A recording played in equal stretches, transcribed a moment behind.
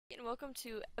And welcome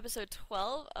to episode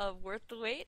 12 of Worth the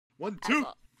Wait. 1, 2!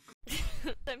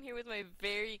 I'm here with my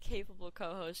very capable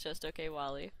co-host, Just Okay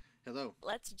Wally. Hello.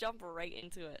 Let's jump right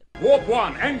into it. Warp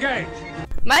 1, engage!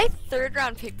 My third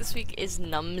round pick this week is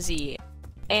NUMZEE.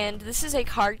 And this is a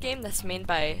card game that's made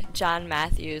by John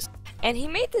Matthews. And he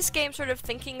made this game sort of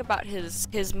thinking about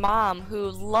his mom, who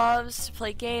loves to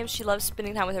play games. She loves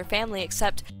spending time with her family,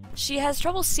 except she has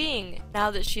trouble seeing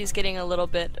now that she's getting a little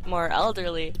bit more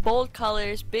elderly. Bold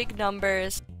colors, big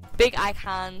numbers, big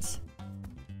icons.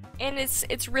 And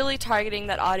it's really targeting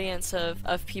that audience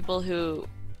of people who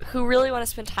really want to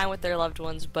spend time with their loved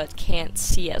ones but can't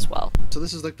see as well. So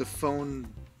this is like the phone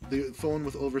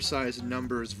with oversized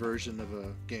numbers version of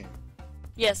a game.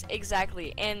 Yes,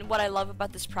 exactly. And what I love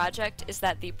about this project is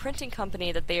that the printing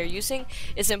company that they are using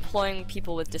is employing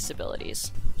people with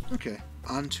disabilities. Okay,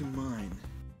 on to mine.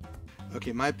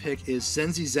 Okay, my pick is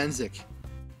Zenzizenzic,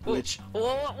 which...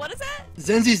 What is that?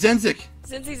 Zenzizenzic!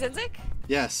 Zenzizenzic?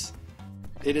 Yes.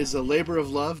 It is a labor of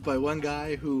love by one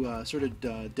guy who started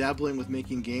dabbling with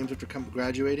making games after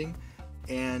graduating,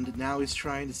 and now he's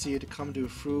trying to see it to come to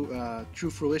true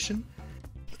fruition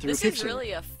through This Kickstarter. is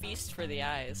really a feast for the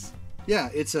eyes. Yeah,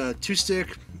 it's a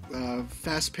two-stick,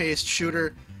 fast-paced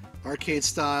shooter, arcade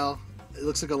style. It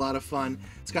looks like a lot of fun.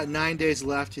 It's got 9 days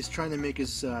left. He's trying to make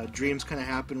his dreams kind of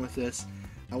happen with this.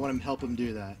 I want to help him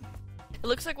do that. It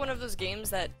looks like one of those games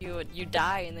that you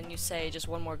die and then you say just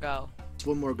one more go. It's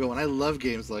one more go, and I love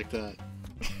games like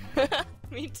that.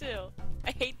 Me too.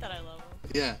 I hate that I love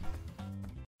them. Yeah.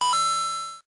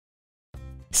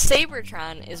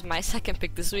 Sabertron is my second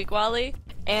pick this week, Wally,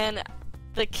 and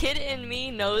the kid in me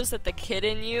knows that the kid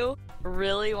in you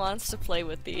really wants to play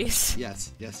with these.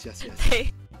 Yes.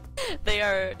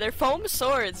 They're foam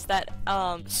swords that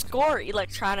score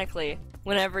electronically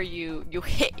whenever you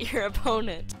hit your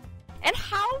opponent. And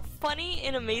how funny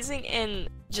and amazing and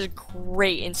just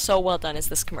great and so well done is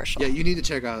this commercial. Yeah, you need to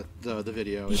check out the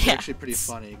video. It's Yeah. actually pretty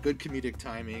funny. Good comedic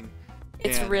timing.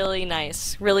 It's And- really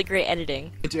nice. Really great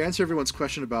editing. And to answer everyone's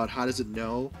question about how does it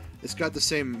know, it's got the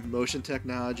same motion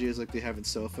technology as like they have in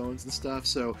cell phones and stuff,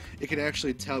 so it can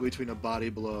actually tell between a body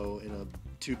blow and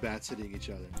two bats hitting each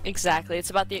other. Exactly.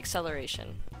 It's about the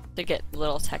acceleration, to get a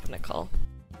little technical.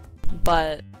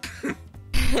 But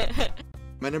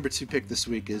My number 2 pick this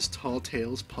week is Tall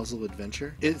Tales Puzzle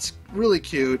Adventure. It's really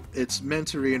cute. It's meant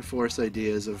to reinforce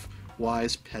ideas of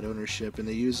wise pet ownership, and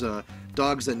they use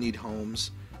dogs that need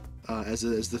homes as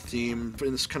the theme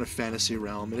in this kind of fantasy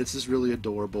realm, and it's just really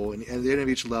adorable. And at the end of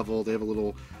each level, they have a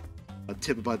little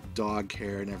tip about dog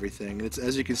care and everything. And it's,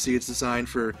 as you can see, it's designed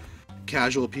for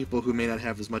casual people who may not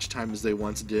have as much time as they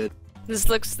once did. this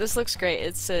looks great.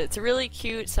 It's a really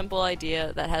cute, simple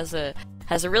idea that has a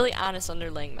really honest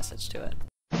underlying message to it.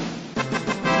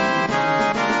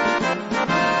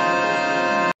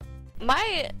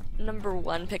 My number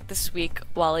 1 pick this week,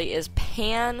 Wally, is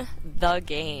Pann The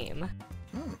Game.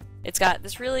 Oh. It's got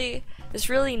this really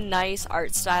nice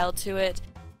art style to it.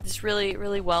 This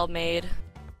really well made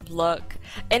look,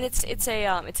 and it's a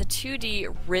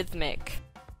 2D rhythmic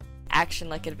action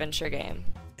like adventure game.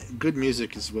 Good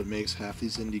music is what makes half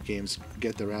these indie games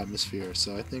get their atmosphere,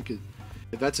 so I think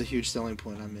if that's a huge selling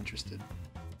point, I'm interested.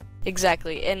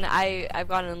 Exactly, and I've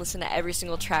gone and listened to every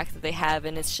single track that they have,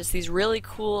 and it's just these really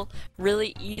cool,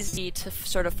 really easy to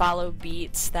sort of follow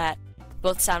beats that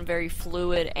both sound very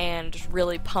fluid and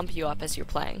really pump you up as you're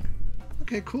playing.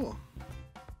 Okay, cool.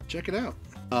 Check it out.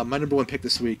 My number 1 pick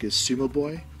this week is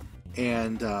SumoBoy,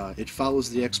 and it follows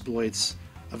the exploits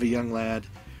of a young lad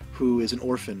who is an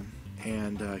orphan,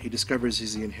 and he discovers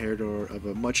he's the inheritor of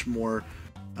a much more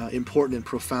important and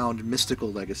profound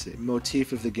mystical legacy. The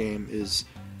motif of the game is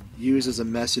used as a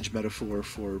message metaphor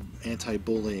for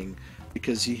anti-bullying,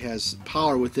 because he has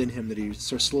power within him that he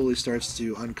slowly starts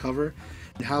to uncover,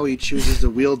 and how he chooses to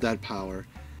wield that power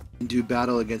and do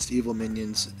battle against evil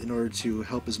minions in order to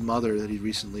help his mother that he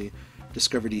recently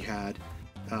discovered he had.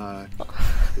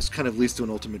 This kind of leads to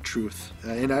an ultimate truth,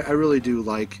 and I really do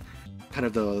like kind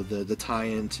of the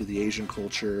tie-in to the Asian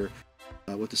culture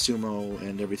with the sumo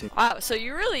and everything. Wow, so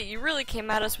you really came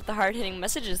at us with the hard-hitting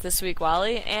messages this week,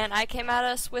 Wally, and I came at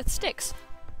us with sticks.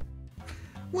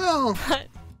 Well,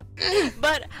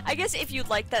 But I guess if you'd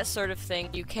like that sort of thing,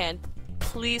 you can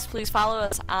please follow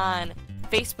us on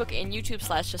Facebook and YouTube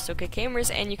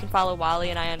 /JustOkGamers, and you can follow Wally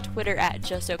and I on Twitter at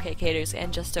JustOkCaters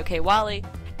and JustOkWally,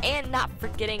 and not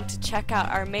forgetting to check out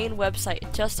our main website,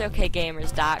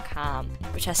 JustOkGamers.com,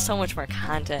 which has so much more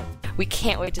content. We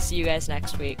can't wait to see you guys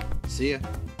next week. see ya.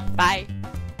 Bye!